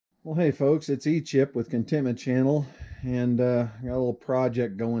Well, hey folks, it's E-Chip with Contentment Channel, and got a little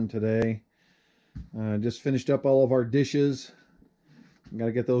project going today. Just finished up all of our dishes. Got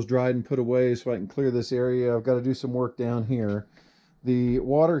to get those dried and put away so I can clear this area. I've got to do some work down here. The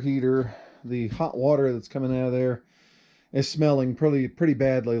water heater, the hot water that's coming out of there, is smelling pretty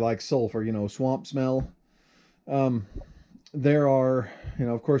badly like sulfur. You know, swamp smell. There are,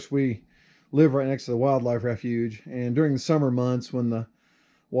 of course, we live right next to the wildlife refuge, and during the summer months when the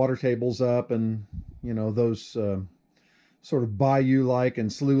water table's up and those sort of bayou-like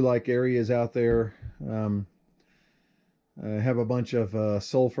and slough-like areas out there have a bunch of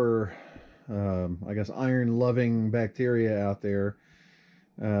sulfur, I guess iron-loving bacteria out there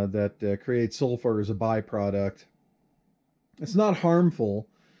that create sulfur as a byproduct. It's not harmful,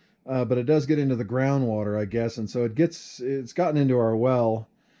 but it does get into the groundwater, I guess, and so it's gotten into our well.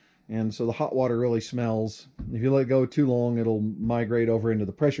 And so the hot water really smells. If you let it go too long, it'll migrate over into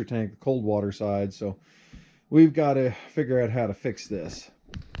the pressure tank, the cold water side. So we've got to figure out how to fix this.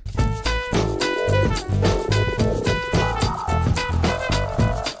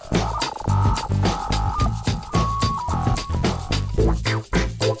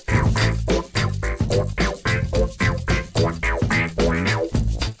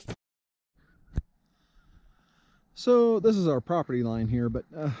 So this is our property line here, but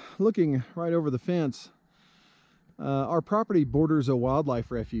looking right over the fence, our property borders a wildlife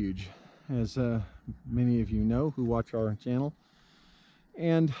refuge, as many of you know who watch our channel.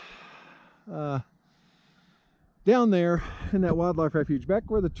 And down there in that wildlife refuge, back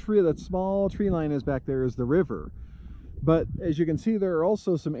where that small tree line is back there, is the river. But as you can see, there are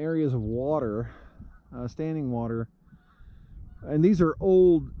also some areas of water, standing water, and these are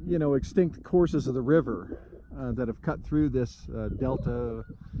old, extinct courses of the river that have cut through this delta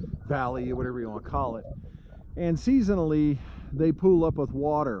valley, whatever you want to call it. And seasonally, they pool up with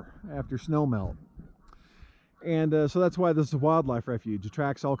water after snow melt. And so that's why this is a wildlife refuge. It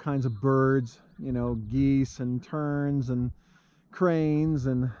attracts all kinds of birds, geese and terns and cranes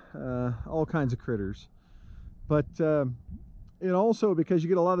and all kinds of critters. But it also, because you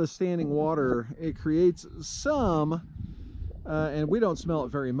get a lot of standing water, it creates some and we don't smell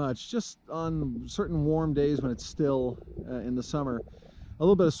it very much, just on certain warm days when it's still in the summer. A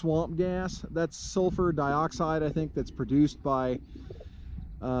little bit of swamp gas. That's sulfur dioxide, I think, that's produced by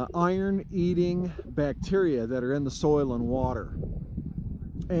iron-eating bacteria that are in the soil and water.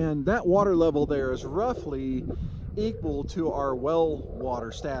 And that water level there is roughly equal to our well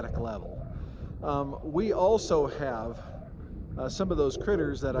water static level. We also have some of those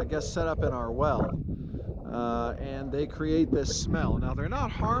critters that I guess set up in our well. And they create this smell. Now, they're not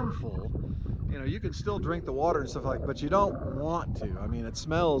harmful. You can still drink the water and stuff like that, but you don't want to. I mean, it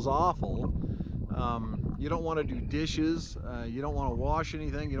smells awful. You don't want to do dishes. You don't want to wash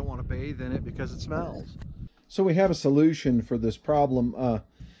anything. You don't want to bathe in it because it smells. So we have a solution for this problem.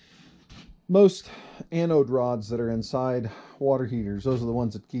 Most anode rods that are inside water heaters, those are the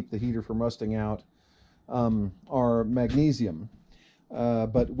ones that keep the heater from rusting out, are magnesium.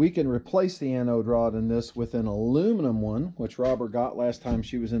 But we can replace the anode rod in this with an aluminum one, which Robert got last time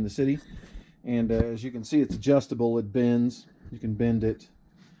she was in the city. And as you can see, it's adjustable. It bends. You can bend it.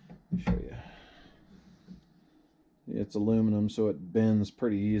 Let me show you. It's aluminum, so it bends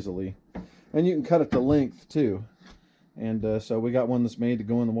pretty easily. And you can cut it to length too. And so we got one that's made to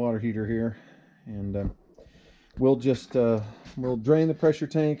go in the water heater here. And we'll just we'll drain the pressure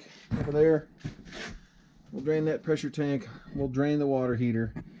tank over there. We'll drain that pressure tank, we'll drain the water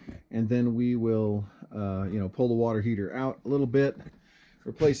heater, and then we will, pull the water heater out a little bit,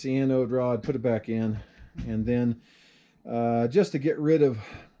 replace the anode rod, put it back in, and then just to get rid of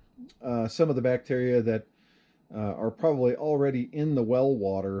some of the bacteria that are probably already in the well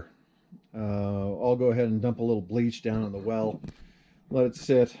water, I'll go ahead and dump a little bleach down in the well, let it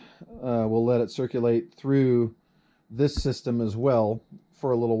sit. We'll let it circulate through this system as well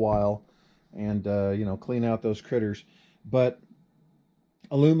for a little while, and clean out those critters. But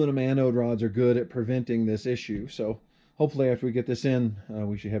aluminum anode rods are good at preventing this issue, so hopefully after we get this in,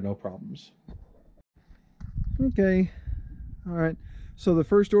 we should have no problems. Okay, all right, so the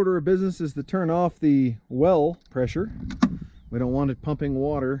first order of business is to turn off the well pressure. We don't want it pumping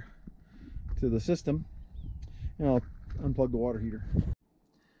water to the system. And I'll unplug the water heater.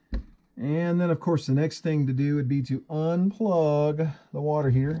 And then of course the next thing to do would be to unplug the water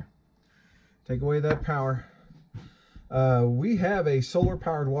heater. Take away that power. We have a solar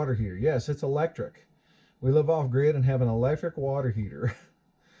powered water heater. Yes, it's electric. We live off grid and have an electric water heater.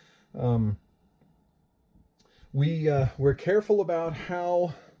 We're careful about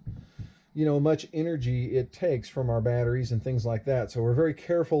how much energy it takes from our batteries and things like that. So we're very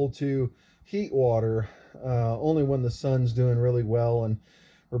careful to heat water only when the sun's doing really well and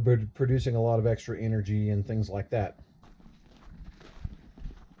we're producing a lot of extra energy and things like that.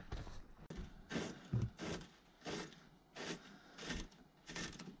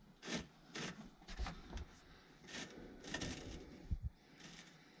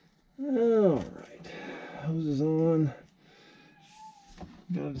 All right, hose is on.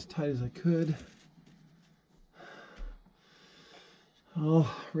 Got it as tight as I could. I'll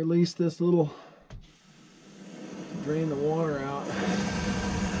release this little to drain the water out.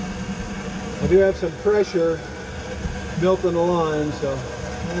 I do have some pressure built in the line, so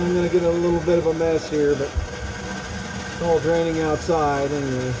I'm going to get a little bit of a mess here, but it's all draining outside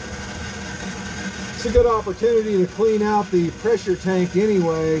anyway. It's a good opportunity to clean out the pressure tank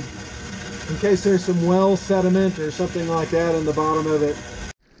anyway, in case there's some well sediment or something like that in the bottom of it.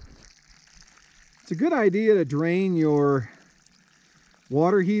 It's a good idea to drain your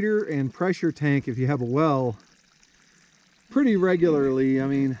water heater and pressure tank if you have a well pretty regularly. I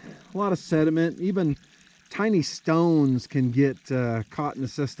mean, a lot of sediment, even tiny stones can get caught in the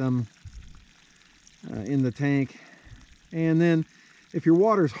system, in the tank. And then if your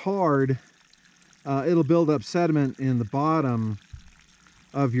water's hard, it'll build up sediment in the bottom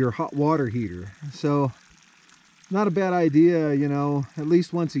of your hot water heater. So not a bad idea, at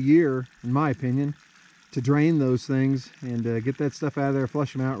least once a year, in my opinion, to drain those things and get that stuff out of there,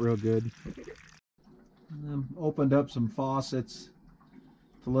 flush them out real good. Opened up some faucets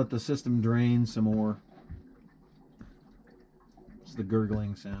to let the system drain some more. It's the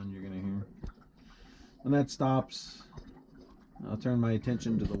gurgling sound you're going to hear. When that stops, I'll turn my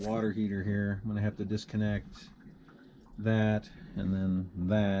attention to the water heater here. I'm going to have to disconnect that and then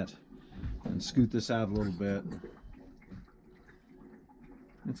that and scoot this out a little bit.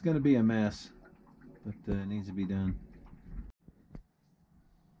 It's going to be a mess, but it needs to be done.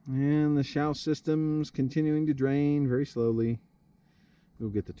 And the shower system's continuing to drain very slowly. Go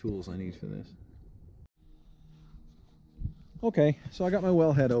get the tools I need for this. Okay, so I got my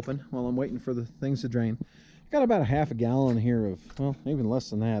wellhead open while I'm waiting for the things to drain. Got about a half a gallon here of, well, even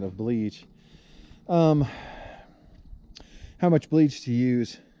less than that, of bleach. How much bleach to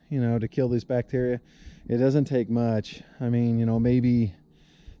use, to kill these bacteria? It doesn't take much. I mean,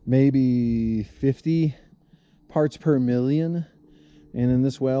 maybe 50 parts per million. And in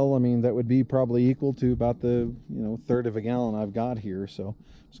this well, I mean, that would be probably equal to about the, third of a gallon I've got here. So I'm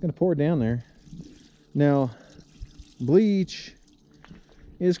just going to pour it down there. Now, bleach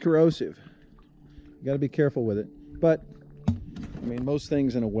is corrosive. You got to be careful with it. But, I mean, most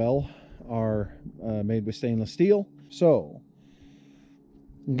things in a well are made with stainless steel. So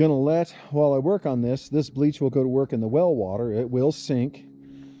I'm going to while I work on this bleach will go to work in the well water. It will sink.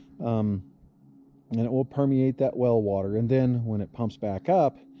 And it will permeate that well water, and then when it pumps back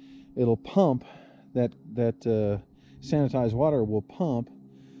up, it'll pump that sanitized water will pump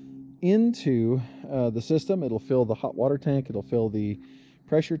into the system. It'll fill the hot water tank, it'll fill the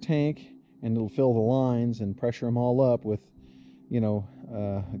pressure tank, and it'll fill the lines and pressure them all up with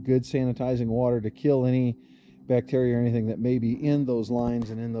good sanitizing water to kill any bacteria or anything that may be in those lines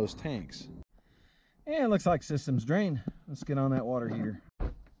and in those tanks. And it looks like system's drained. Let's get on that water heater.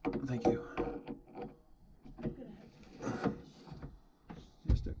 Thank you.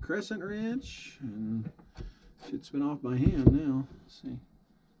 Just a crescent wrench, and should spin off my hand now. Let's see.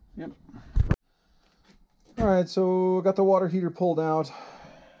 Yep. All right, so I got the water heater pulled out.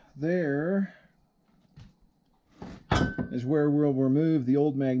 There is where we'll remove the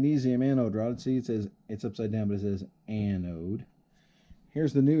old magnesium anode rod. See, it says it's upside down, but it says anode.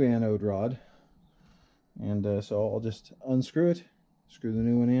 Here's the new anode rod, and so I'll just unscrew it, screw the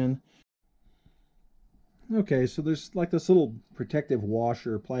new one in. Okay, so there's like this little protective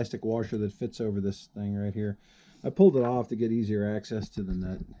washer, plastic washer that fits over this thing right here. I pulled it off to get easier access to the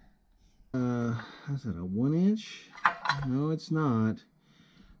nut. Is that a 1 inch? No, it's not.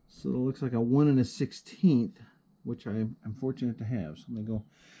 So it looks like a 1 1/16, which I'm fortunate to have. So let me go.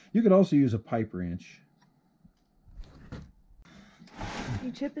 You could also use a pipe wrench.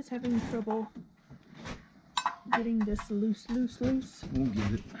 Your Chip is having trouble getting this loose. We'll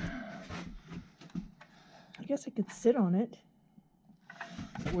get it. I guess I could sit on it.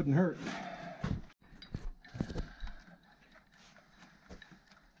 It wouldn't hurt.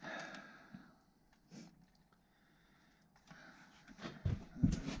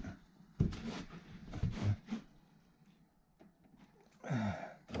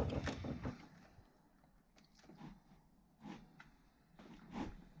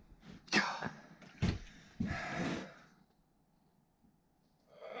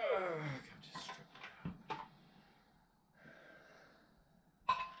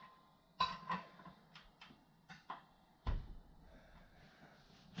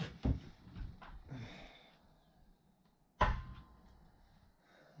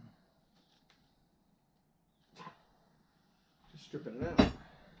 stripping it out.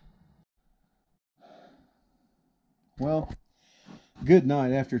 Well, good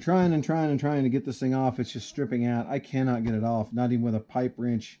night. After trying and trying and trying to get this thing off, it's just stripping out. I cannot get it off, not even with a pipe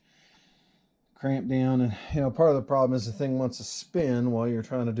wrench cramp down. And you know, part of the problem is the thing wants to spin while you're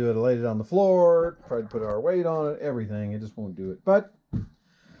trying to do it. I laid it on the floor, tried to put our weight on it, everything. It just won't do it. But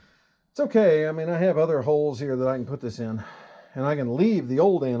it's okay. I mean, I have other holes here that I can put this in, and I can leave the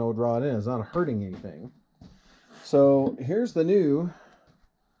old anode rod in. It's not hurting anything. So here's the new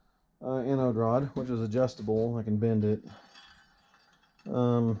anode rod, which is adjustable. I can bend it.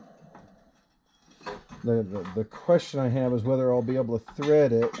 The question I have is whether I'll be able to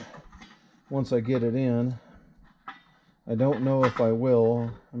thread it once I get it in. I don't know if I will.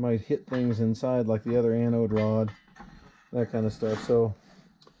 I might hit things inside like the other anode rod, that kind of stuff. So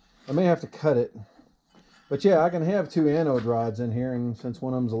I may have to cut it. But yeah, I can have two anode rods in here, and since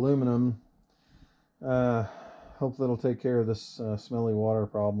one of them's aluminum, hopefully it'll take care of this smelly water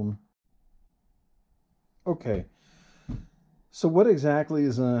problem. Okay, so what exactly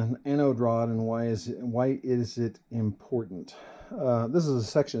is an anode rod, and why is it important? This is a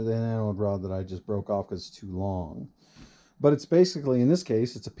section of the anode rod that I just broke off because it's too long. But it's basically, in this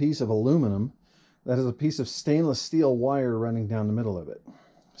case, it's a piece of aluminum that has a piece of stainless steel wire running down the middle of it.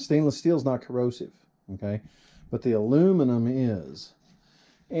 Stainless steel is not corrosive, okay? But the aluminum is.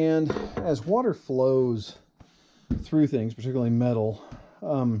 And as water flows through things, particularly metal,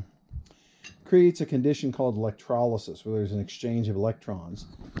 creates a condition called electrolysis, where there's an exchange of electrons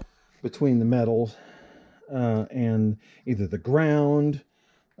between the metals and either the ground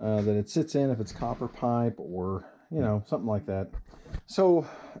that it sits in, if it's copper pipe, or you know, something like that. So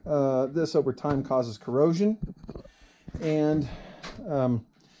this over time causes corrosion, and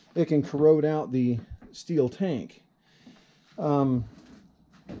it can corrode out the steel tank.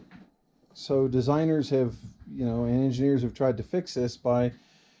 So designers have, you know, and engineers have tried to fix this by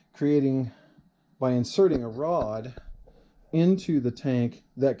inserting a rod into the tank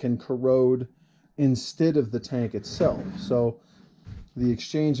that can corrode instead of the tank itself. So the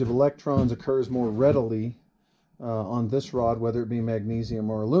exchange of electrons occurs more readily on this rod, whether it be magnesium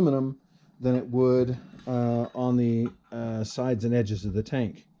or aluminum, than it would on the sides and edges of the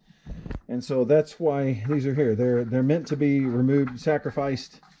tank. And so that's why these are here. They're meant to be removed,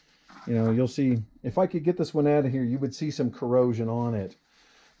 sacrificed. You know, you'll see, if I could get this one out of here, you would see some corrosion on it,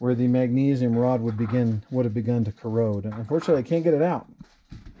 where the magnesium rod would have begun to corrode. Unfortunately, I can't get it out.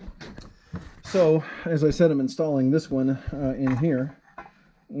 So, as I said, I'm installing this one in here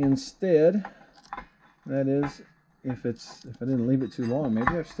instead. That is, if I didn't leave it too long.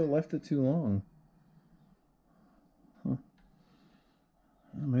 Maybe I've still left it too long. Huh.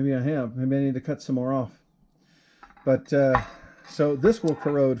 Maybe I have. Maybe I need to cut some more off. But so this will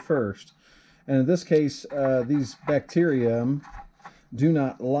corrode first, and in this case, these bacteria do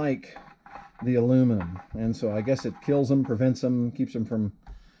not like the aluminum, and so I guess it kills them, prevents them, keeps them from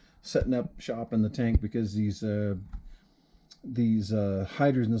setting up shop in the tank, because these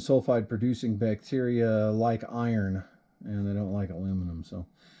hydrogen sulfide producing bacteria like iron, and they don't like aluminum. So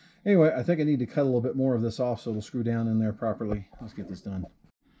anyway, I think I need to cut a little bit more of this off so it'll screw down in there properly. Let's get this done.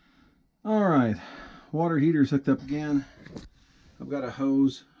 All right, water heater's hooked up again. I've got a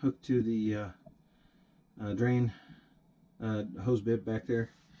hose hooked to the drain hose bib back there,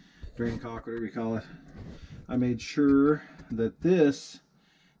 drain cock, whatever you call it. I made sure that this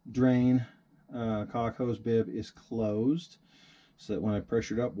drain cock hose bib is closed, so that when I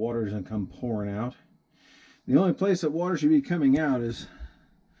pressure it up, water doesn't come pouring out. The only place that water should be coming out is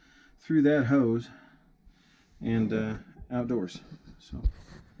through that hose and outdoors. So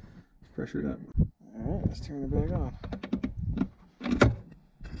let's pressure it up. All right, let's turn it back on.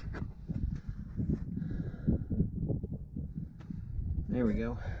 There we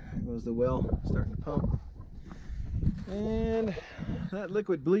go. There goes the well, starting to pump. And that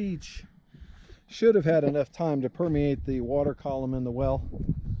liquid bleach should have had enough time to permeate the water column in the well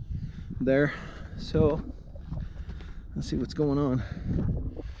there. So let's see what's going on.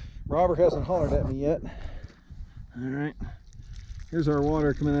 Robert hasn't hollered at me yet. All right, here's our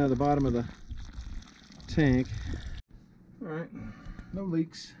water coming out of the bottom of the tank. All right, no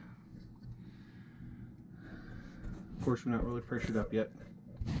leaks. Of course, we're not really pressured up yet.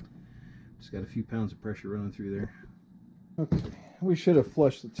 Just got a few pounds of pressure running through there. Okay, we should have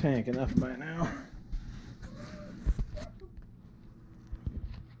flushed the tank enough by now.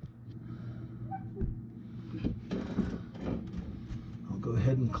 I'll go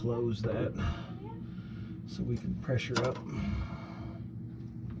ahead and close that so we can pressure up.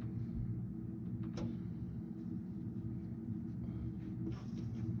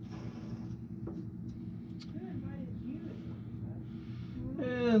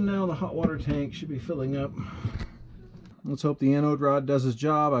 And now the hot water tank should be filling up. Let's hope the anode rod does its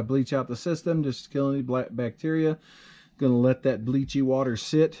job. I bleach out the system just to kill any black bacteria. Gonna let that bleachy water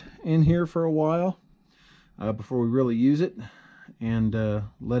sit in here for a while before we really use it, and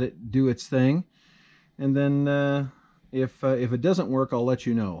let it do its thing. And then if it doesn't work, I'll let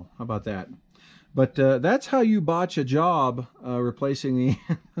you know. How about that? But that's how you botch a job replacing the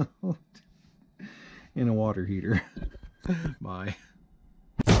anode in a water heater. Bye.